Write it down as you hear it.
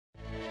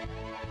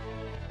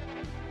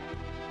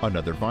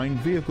Another fine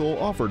vehicle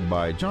offered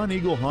by John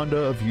Eagle Honda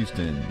of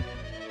Houston.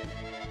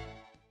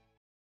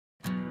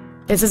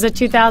 This is a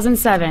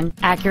 2007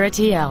 Acura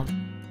TL.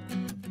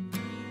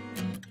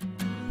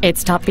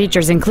 Its top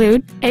features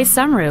include a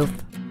sunroof,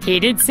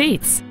 heated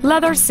seats,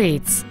 leather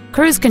seats,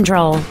 cruise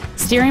control,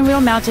 steering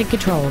wheel mounted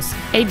controls,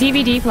 a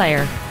DVD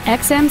player,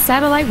 XM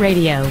satellite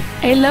radio,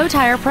 a low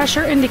tire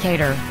pressure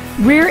indicator,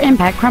 rear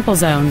impact crumple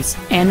zones,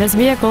 and this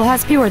vehicle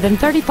has fewer than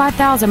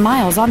 35,000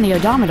 miles on the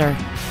odometer.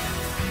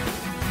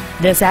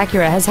 This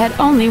Acura has had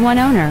only one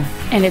owner,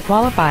 and it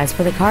qualifies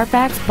for the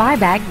Carfax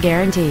buyback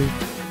guarantee.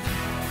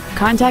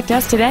 Contact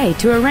us today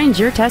to arrange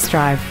your test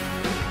drive.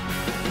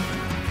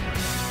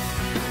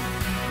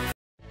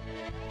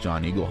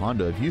 John Eagle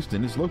Honda of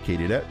Houston is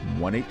located at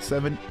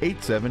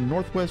 18787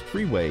 Northwest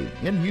Freeway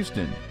in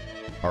Houston.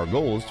 Our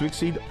goal is to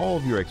exceed all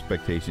of your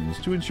expectations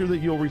to ensure that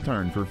you'll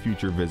return for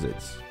future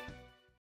visits.